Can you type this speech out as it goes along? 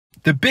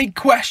The big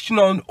question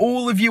on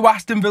all of you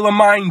Aston Villa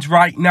minds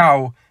right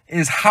now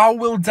is, how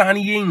will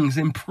Danny Ings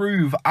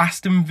improve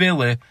Aston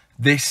Villa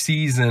this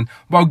season?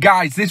 Well,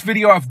 guys, this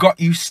video I've got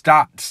you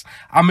stats.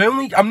 I'm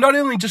not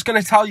only just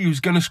going to tell you who's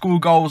going to score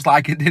goals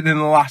like I did in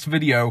the last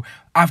video,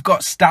 I've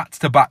got stats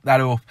to back that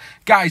up.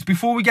 Guys,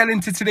 before we get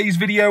into today's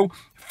video,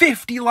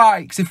 50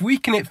 likes. If we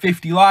can hit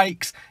 50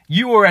 likes,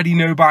 you already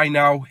know by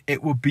now,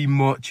 it would be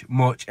much,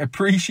 much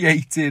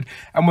appreciated.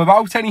 And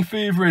without any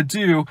further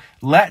ado,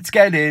 let's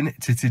get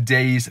into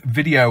today's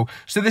video.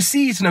 So the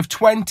season of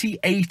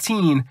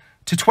 2018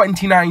 to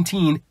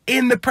 2019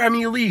 in the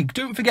Premier League.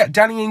 Don't forget,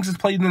 Danny Ings has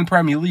played in the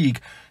Premier League.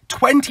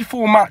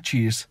 24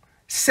 matches,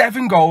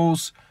 7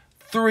 goals,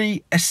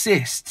 3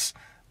 assists,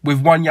 with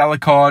 1 yellow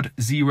card,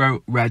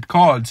 0 red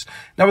cards.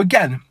 Now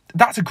again,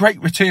 that's a great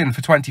return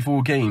for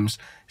 24 games,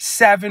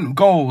 7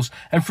 goals.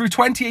 And through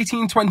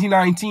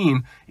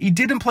 2018-2019, he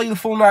didn't play the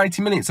full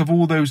 90 minutes of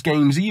all those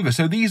games either.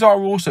 So these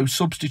are also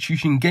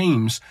substitution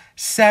games,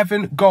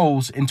 7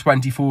 goals in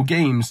 24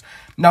 games.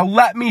 Now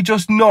let me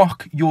just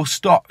knock your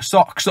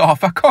socks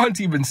off. I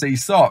can't even say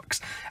socks.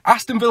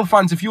 Aston Villa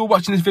fans, if you're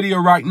watching this video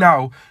right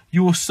now,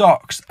 your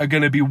socks are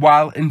going to be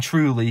well and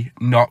truly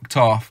knocked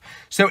off.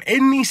 So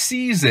in the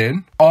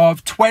season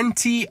of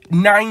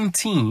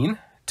 2019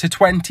 to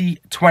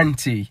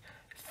 2020,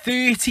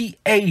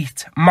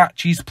 38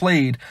 matches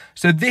played.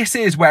 So this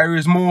is where he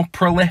was more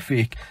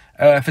prolific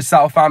for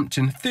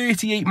Southampton.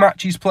 38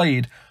 matches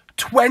played,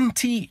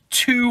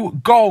 22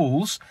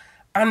 goals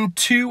and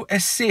 2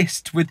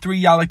 assists with 3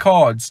 yellow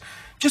cards.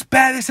 Just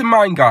bear this in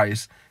mind,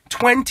 guys.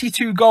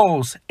 22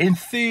 goals in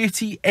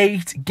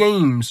 38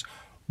 games.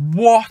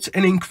 What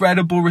an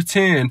incredible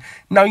return.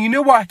 Now, you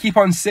know what I keep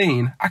on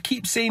saying? I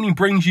keep saying he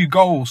brings you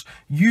goals.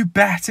 You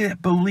better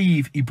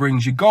believe he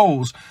brings you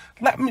goals.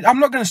 I'm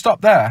not going to stop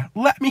there.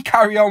 Let me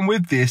carry on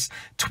with this.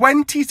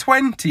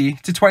 2020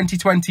 to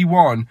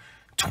 2021,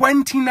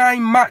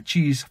 29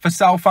 matches for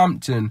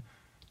Southampton,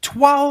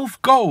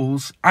 12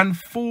 goals and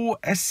 4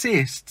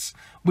 assists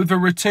with a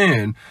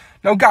return.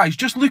 Now, guys,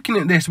 just looking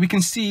at this, we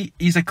can see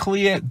he's a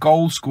clear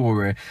goal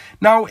scorer.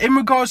 Now, in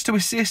regards to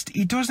assists,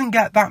 he doesn't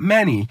get that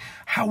many.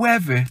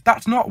 However,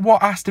 that's not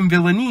what Aston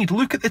Villa need.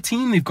 Look at the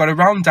team they've got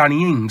around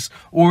Danny Ings,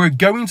 or are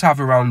going to have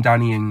around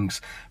Danny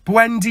Ings.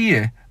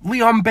 Buendía,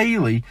 Leon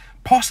Bailey,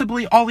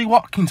 possibly Ollie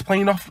Watkins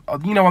playing off,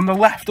 on the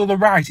left or the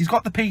right. He's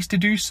got the pace to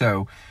do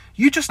so.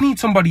 You just need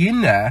somebody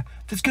in there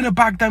that's going to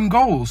bag them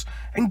goals.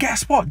 And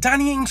guess what?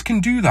 Danny Ings can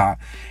do that.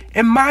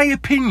 In my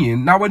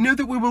opinion, now I know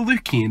that we were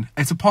looking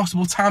at a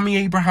possible Tammy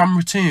Abraham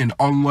return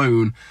on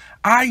loan.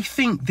 I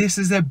think this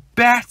is a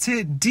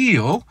better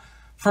deal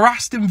for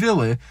Aston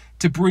Villa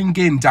to bring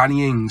in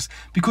Danny Ings.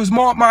 Because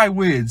mark my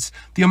words,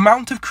 the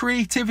amount of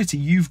creativity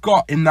you've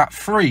got in that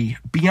three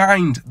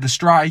behind the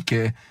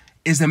striker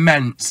is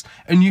immense,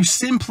 and you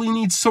simply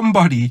need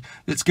somebody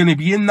that's going to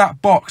be in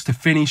that box to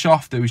finish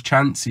off those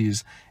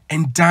chances.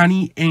 And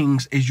Danny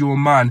Ings is your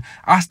man.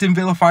 Aston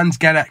Villa fans,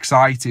 get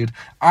excited.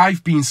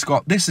 I've been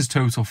Scott. This is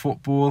Total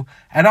Football,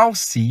 and I'll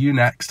see you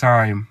next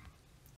time.